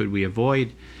radiation, or could we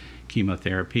avoid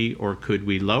chemotherapy, or could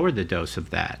we lower the dose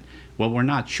of that? Well, we're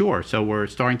not sure. So we're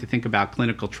starting to think about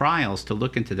clinical trials to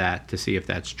look into that to see if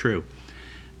that's true.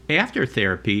 After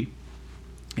therapy,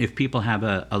 if people have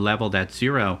a level that's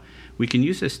 0, we can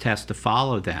use this test to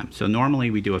follow them. So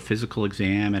normally we do a physical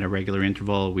exam at a regular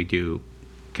interval. We do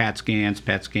CAT scans,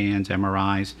 PET scans,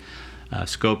 MRIs,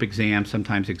 scope exams,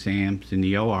 sometimes exams in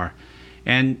the OR.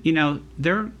 And,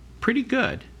 they're pretty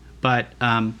good. But,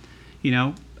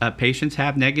 patients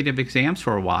have negative exams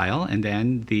for a while, and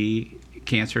then the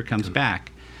cancer comes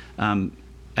back.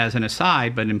 As an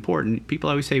aside, but important, people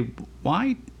always say,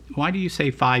 why do you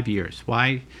say 5 years?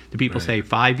 Why do people say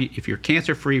if you're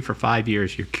cancer-free for 5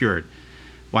 years, you're cured?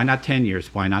 Why not 10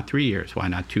 years? Why not 3 years? Why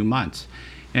not 2 months?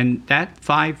 And that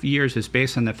 5 years is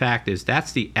based on the fact is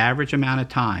that's the average amount of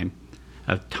time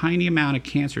a tiny amount of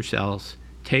cancer cells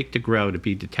take to grow to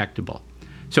be detectable.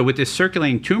 So with this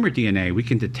circulating tumor DNA, we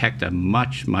can detect a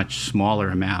much, much smaller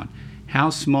amount. How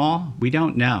small? We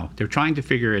don't know. They're trying to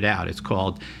figure it out. It's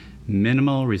called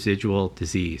minimal residual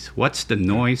disease. What's the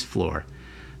noise floor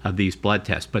of these blood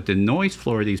tests? But the noise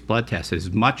floor of these blood tests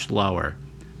is much lower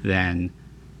than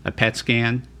a PET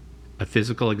scan, a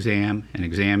physical exam, an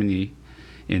exam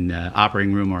in the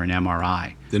operating room, or an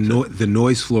MRI. The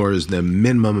noise floor is the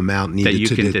minimum amount needed that you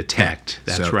to can detect.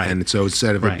 That's right. And so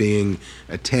instead of it being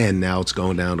a 10, now it's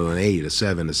going down to an 8, a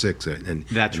 7, a 6, and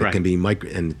that's right. It can be micro.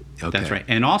 And That's right.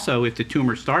 And also, if the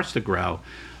tumor starts to grow,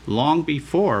 long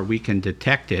before we can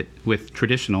detect it with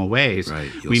traditional ways.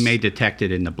 Right. We may detect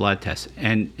it in the blood test.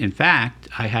 And in fact,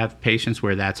 I have patients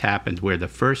where that's happened, where the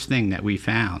first thing that we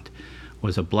found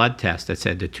was a blood test that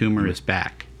said the tumor is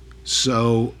back.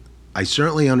 So I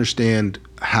certainly understand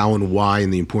how and why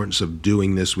and the importance of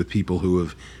doing this with people who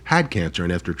have had cancer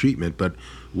and after treatment, but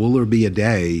will there be a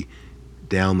day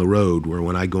down the road where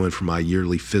when I go in for my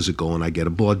yearly physical and I get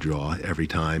a blood draw every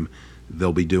time,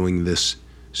 they'll be doing this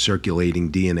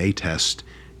circulating DNA test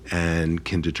and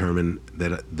can determine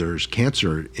that there's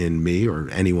cancer in me or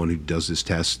anyone who does this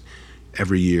test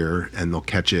every year, and they'll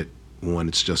catch it when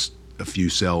it's just a few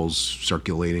cells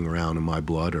circulating around in my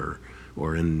blood or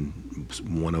in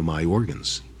one of my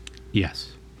organs.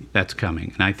 Yes, that's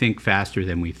coming. And I think faster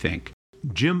than we think.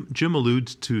 Jim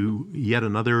alludes to yet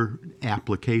another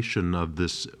application of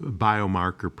this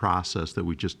biomarker process that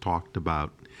we just talked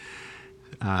about.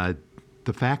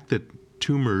 The fact that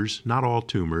tumors, not all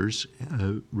tumors,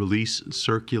 release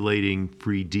circulating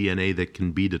free DNA that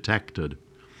can be detected.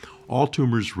 All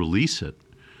tumors release it,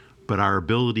 but our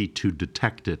ability to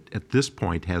detect it at this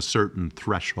point has certain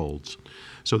thresholds.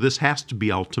 So this has to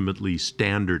be ultimately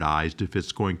standardized if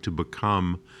it's going to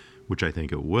become, which I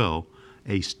think it will,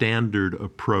 a standard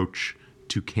approach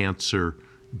to cancer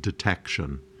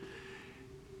detection.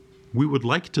 We would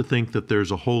like to think that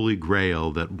there's a holy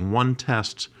grail that one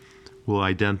test will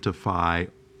identify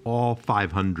all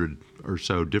 500 or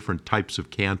so different types of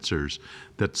cancers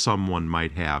that someone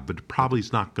might have, but it probably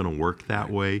is not going to work that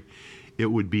way. It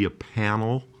would be a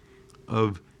panel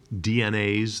of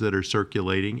DNAs that are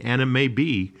circulating, and it may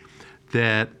be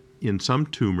that in some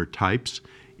tumor types,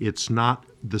 it's not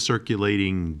the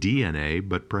circulating DNA,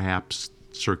 but perhaps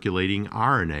circulating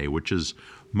RNA, which is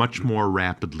much more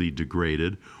rapidly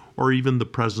degraded, or even the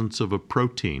presence of a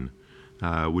protein,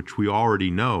 which we already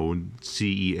know,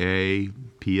 CEA,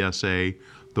 PSA,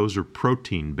 those are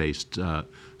protein-based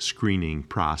screening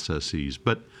processes.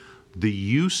 But the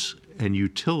use and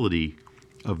utility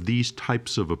of these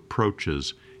types of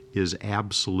approaches is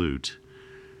absolute.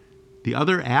 The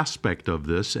other aspect of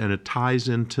this, and it ties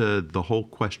into the whole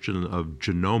question of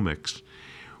genomics,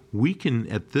 we can,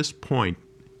 at this point,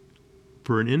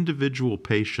 for an individual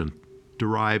patient,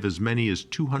 derive as many as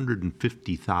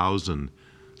 250,000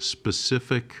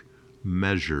 specific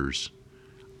measures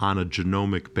on a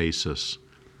genomic basis.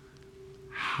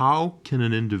 How can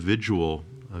an individual,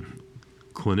 a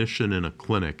clinician in a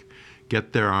clinic,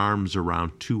 get their arms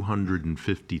around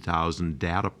 250,000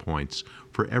 data points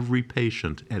for every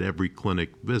patient at every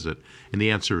clinic visit? And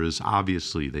the answer is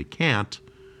obviously they can't,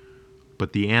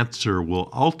 but the answer will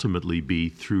ultimately be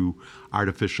through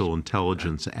artificial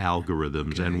intelligence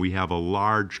algorithms. Okay. And we have a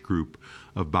large group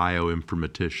of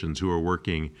bioinformaticians who are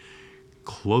working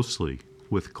closely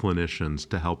with clinicians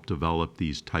to help develop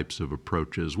these types of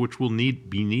approaches, which will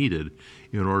be needed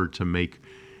in order to make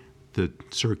the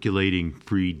circulating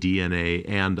free DNA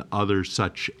and other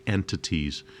such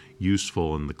entities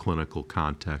useful in the clinical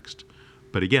context.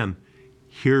 But again,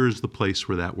 here is the place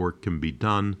where that work can be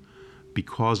done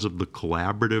because of the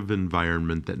collaborative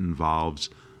environment that involves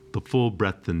the full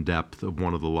breadth and depth of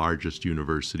one of the largest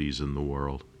universities in the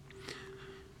world.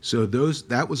 So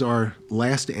that was our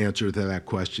last answer to that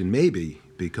question, maybe,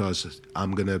 because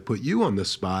I'm going to put you on the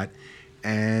spot.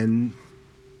 And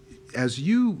as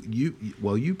you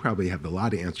probably have a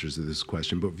lot of answers to this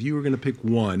question, but if you were going to pick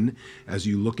one as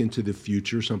you look into the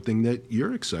future, something that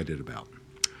you're excited about.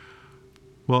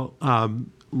 Well,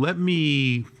 let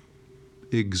me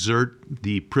exert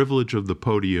the privilege of the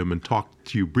podium and talk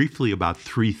to you briefly about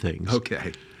three things.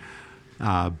 Okay.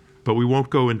 But we won't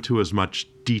go into as much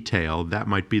detail. That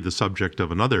might be the subject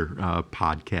of another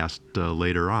podcast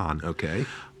later on. Okay.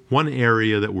 One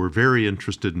area that we're very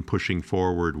interested in pushing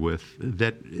forward with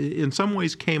that in some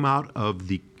ways came out of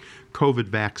the COVID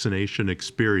vaccination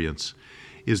experience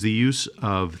is the use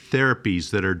of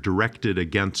therapies that are directed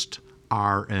against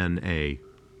RNA,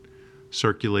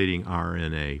 circulating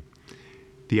RNA.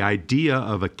 The idea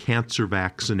of a cancer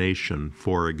vaccination,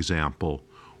 for example,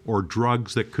 or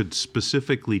drugs that could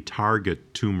specifically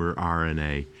target tumor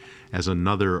RNA as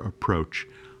another approach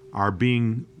are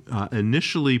being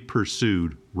initially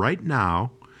pursued right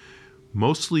now,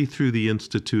 mostly through the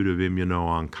Institute of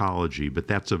Immuno-Oncology, but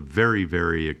that's a very,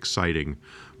 very exciting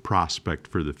prospect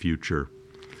for the future.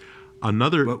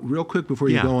 But real quick before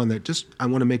you go on that, I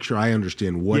want to make sure I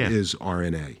understand what is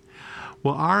RNA.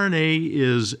 Well, RNA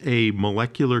is a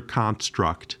molecular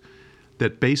construct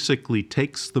that basically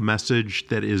takes the message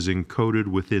that is encoded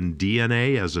within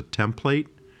DNA as a template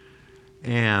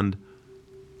and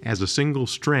as a single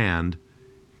strand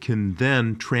can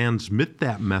then transmit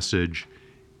that message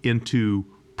into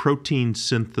protein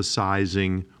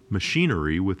synthesizing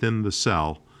machinery within the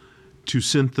cell to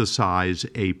synthesize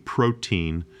a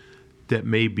protein that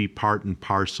may be part and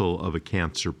parcel of a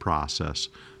cancer process.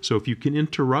 So if you can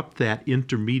interrupt that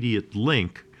intermediate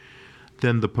link,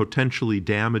 then the potentially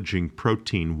damaging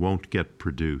protein won't get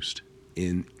produced.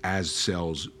 As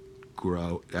cells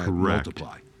grow, Correct.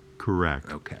 multiply.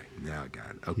 Correct. Okay, now I got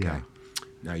it. Okay. Yeah.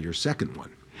 Now your second one.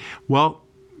 Well,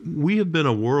 we have been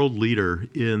a world leader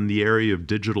in the area of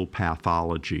digital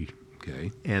pathology.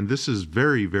 Okay. And this is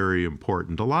very, very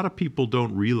important. A lot of people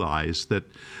don't realize that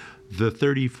the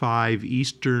 35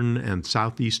 eastern and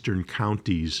southeastern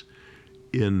counties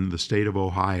in the state of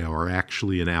Ohio are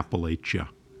actually in Appalachia.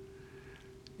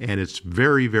 And it's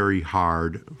very, very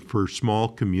hard for small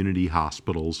community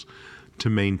hospitals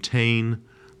to maintain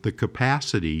the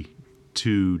capacity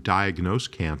to diagnose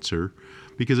cancer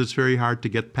because it's very hard to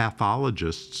get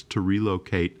pathologists to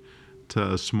relocate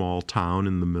to a small town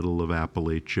in the middle of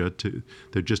Appalachia.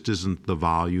 There just isn't the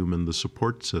volume and the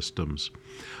support systems.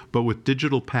 But with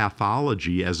digital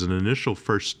pathology as an initial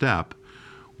first step,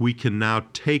 we can now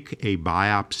take a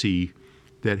biopsy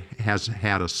that has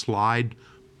had a slide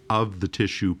of the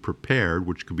tissue prepared,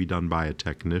 which could be done by a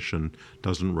technician,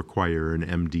 doesn't require an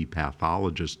MD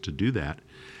pathologist to do that,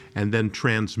 and then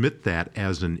transmit that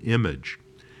as an image.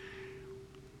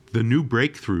 The new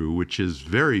breakthrough, which is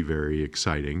very, very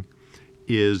exciting,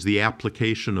 is the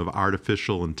application of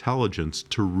artificial intelligence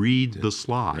to read the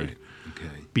slide. Right.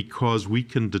 Okay. Because we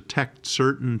can detect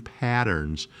certain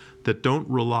patterns that don't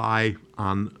rely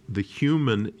on the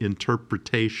human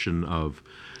interpretation of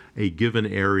a given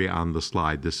area on the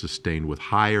slide. This is stained with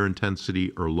higher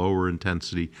intensity or lower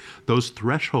intensity. Those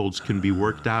thresholds can be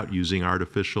worked out using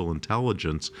artificial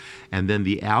intelligence, and then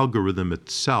the algorithm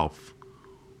itself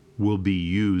will be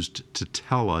used to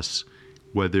tell us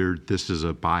whether this is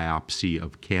a biopsy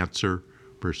of cancer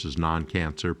versus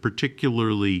non-cancer,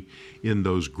 particularly in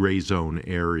those gray zone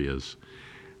areas.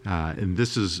 And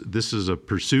this is a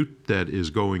pursuit that is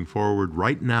going forward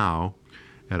right now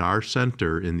at our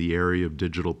center in the area of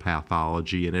digital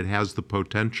pathology, and it has the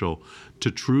potential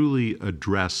to truly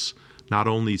address not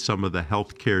only some of the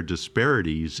healthcare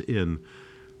disparities in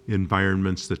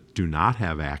environments that do not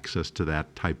have access to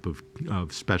that type of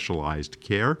specialized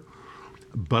care,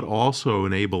 but also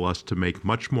enable us to make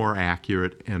much more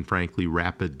accurate and, frankly,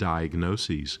 rapid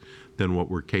diagnoses than what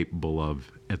we're capable of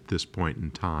at this point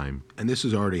in time. And this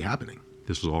is already happening.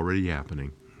 This is already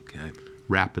happening. Okay.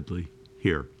 Rapidly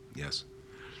here. Yes.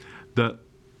 The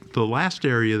last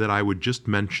area that I would just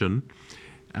mention,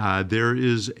 there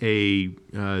is a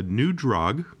new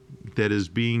drug that is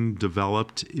being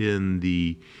developed in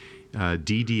the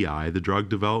DDI, the Drug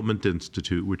Development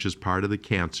Institute, which is part of the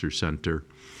Cancer Center.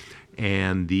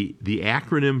 And the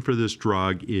acronym for this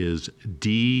drug is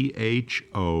DHODH.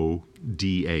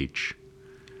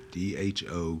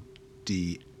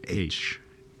 DHODH.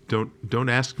 Don't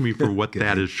ask me for what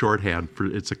that is shorthand for.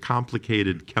 It's a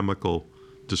complicated chemical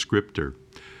descriptor.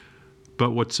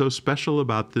 But what's so special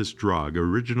about this drug,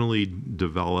 originally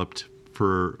developed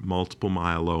for multiple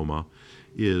myeloma,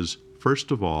 is,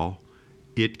 first of all,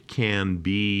 it can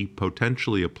be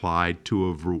potentially applied to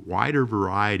a wider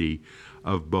variety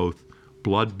of both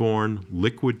blood-borne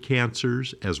liquid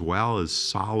cancers as well as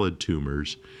solid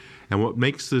tumors. And what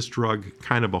makes this drug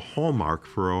kind of a hallmark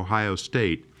for Ohio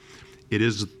State, it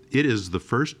is the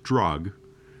first drug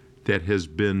that has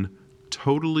been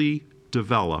totally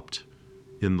developed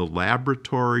in the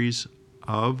laboratories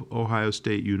of Ohio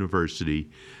State University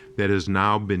that has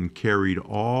now been carried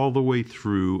all the way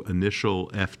through initial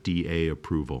FDA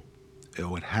approval.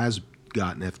 Oh, it has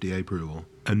gotten FDA approval.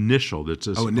 Initial.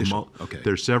 Initial. Okay.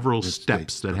 There's several That's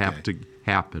steps that have to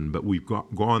happen, but we've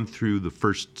gone through the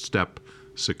first step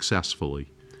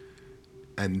successfully.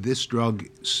 And this drug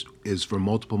is for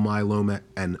multiple myeloma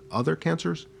and other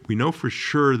cancers? We know for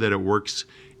sure that it works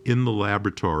in the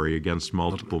laboratory against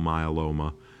multiple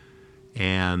myeloma,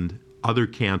 and other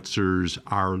cancers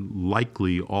are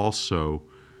likely also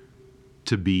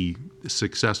to be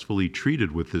successfully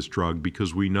treated with this drug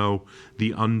because we know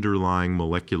the underlying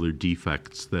molecular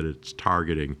defects that it's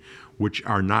targeting, which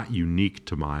are not unique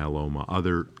to myeloma.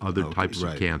 Other types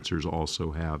of cancers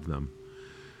also have them.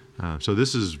 So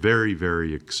this is very,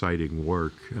 very exciting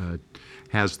work.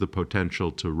 Has the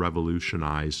potential to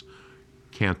revolutionize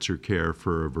cancer care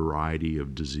for a variety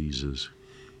of diseases.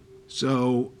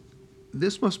 So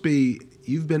this must be,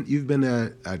 you've been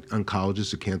an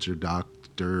oncologist, a cancer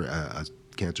doctor, a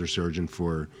cancer surgeon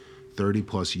for 30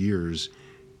 plus years,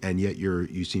 and yet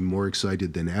you seem more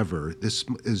excited than ever. This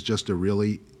is just a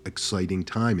really exciting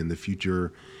time in the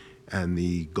future and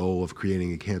the goal of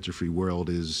creating a cancer-free world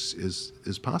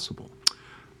is possible.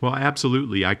 Well,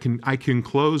 absolutely. I can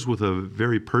close with a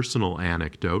very personal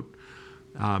anecdote.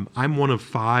 I'm one of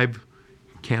 5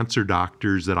 cancer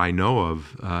doctors that I know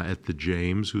of at the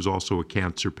James who's also a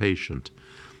cancer patient.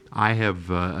 I have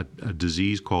a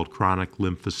disease called chronic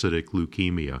lymphocytic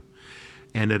leukemia.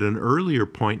 And at an earlier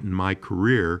point in my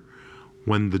career,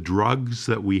 when the drugs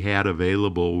that we had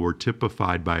available were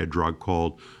typified by a drug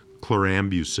called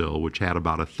chlorambucil, which had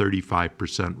about a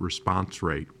 35% response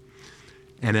rate.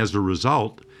 And as a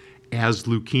result, as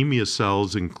leukemia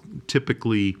cells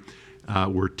typically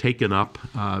were taken up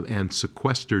and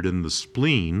sequestered in the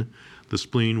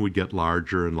spleen would get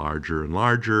larger and larger and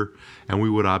larger, and we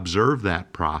would observe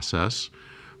that process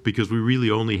because we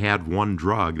really only had one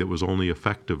drug that was only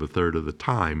effective a third of the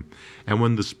time. And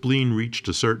when the spleen reached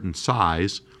a certain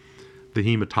size, the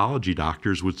hematology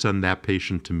doctors would send that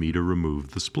patient to me to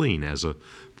remove the spleen as a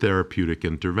therapeutic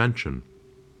intervention.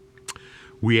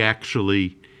 We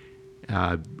actually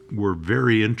were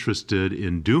very interested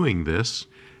in doing this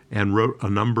and wrote a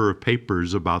number of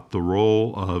papers about the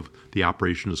role of the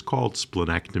operation is called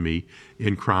splenectomy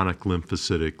in chronic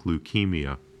lymphocytic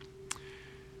leukemia.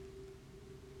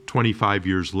 25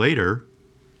 years later,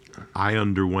 I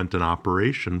underwent an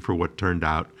operation for what turned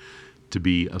out to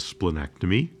be a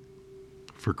splenectomy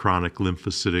for chronic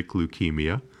lymphocytic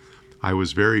leukemia. I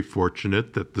was very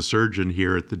fortunate that the surgeon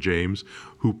here at the James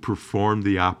who performed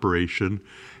the operation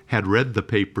had read the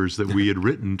papers that we had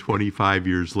written 25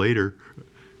 years later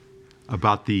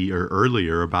about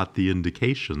the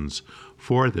indications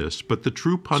for this. But the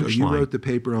true punchline... So you wrote the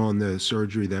paper on the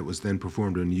surgery that was then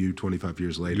performed on you 25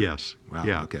 years later? Yes. Wow,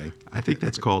 yeah. Okay. I think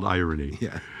that's called irony.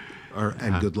 Yeah.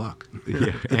 And good luck.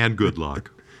 Yeah, and good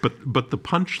luck. But the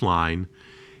punchline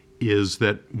is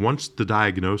that once the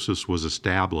diagnosis was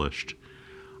established,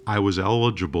 I was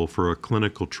eligible for a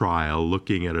clinical trial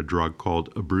looking at a drug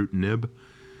called ibrutinib,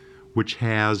 which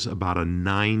has about a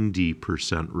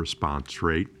 90% response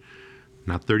rate,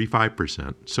 not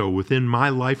 35%. So within my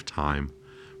lifetime,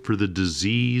 for the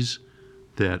disease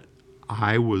that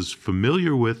I was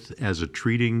familiar with as a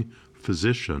treating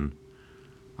physician,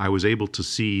 I was able to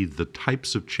see the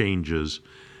types of changes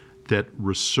that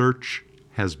research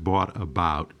has brought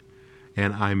about.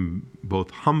 And I'm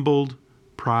both humbled,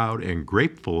 proud, and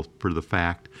grateful for the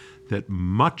fact that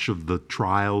much of the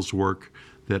trials work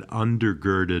that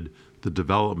undergirded the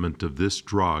development of this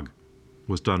drug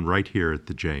was done right here at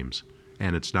the James.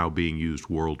 And it's now being used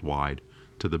worldwide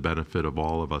to the benefit of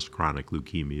all of us chronic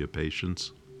leukemia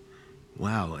patients.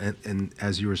 Wow. And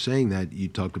as you were saying that, you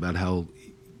talked about how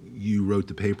you wrote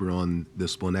the paper on the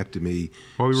splenectomy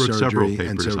Well, we wrote surgery, several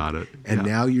papers on it. And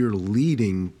yeah. now you're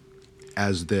leading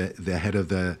as the head of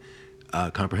the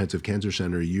Comprehensive Cancer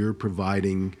Center. You're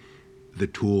providing the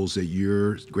tools that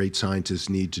your great scientists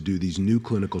need to do these new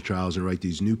clinical trials and write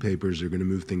these new papers that are going to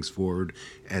move things forward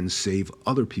and save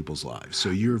other people's lives. So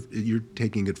you're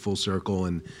taking it full circle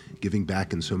and giving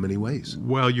back in so many ways.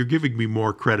 Well, you're giving me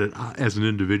more credit as an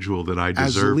individual than I deserve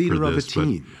as a leader for this, of a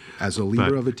team. As a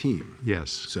leader of a team.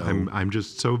 Yes. So I'm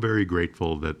just so very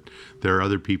grateful that there are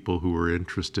other people who are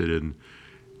interested in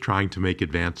trying to make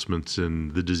advancements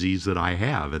in the disease that I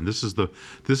have. And this is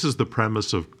the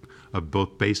premise of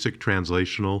both basic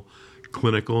translational,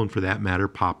 clinical, and for that matter,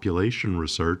 population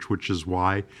research, which is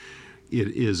why it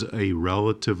is a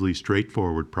relatively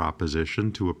straightforward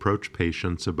proposition to approach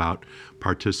patients about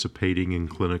participating in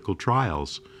clinical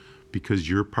trials, because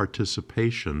your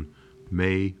participation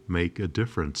may make a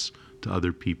difference to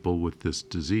other people with this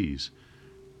disease.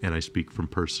 And I speak from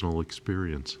personal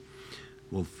experience.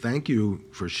 Well, thank you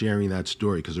for sharing that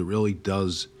story, because it really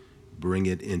does bring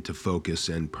it into focus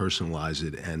and personalize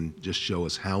it and just show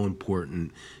us how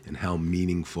important and how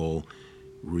meaningful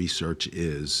research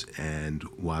is and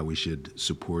why we should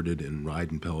support it and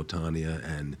ride in Pelotonia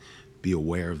and be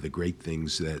aware of the great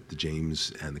things that the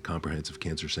James and the Comprehensive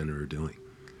Cancer Center are doing.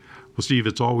 Well, Steve,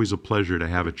 it's always a pleasure to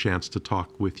have a chance to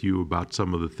talk with you about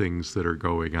some of the things that are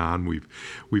going on.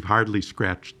 We've hardly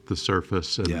scratched the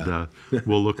surface, and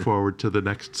we'll look forward to the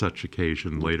next such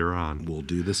occasion later on. We'll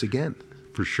do this again.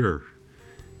 For sure.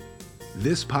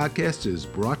 This podcast is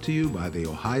brought to you by the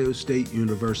Ohio State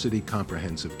University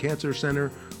Comprehensive Cancer Center,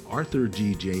 Arthur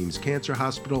G. James Cancer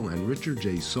Hospital, and Richard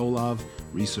J. Solove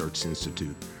Research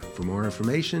Institute. For more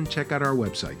information, check out our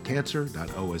website,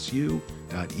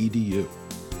 cancer.osu.edu.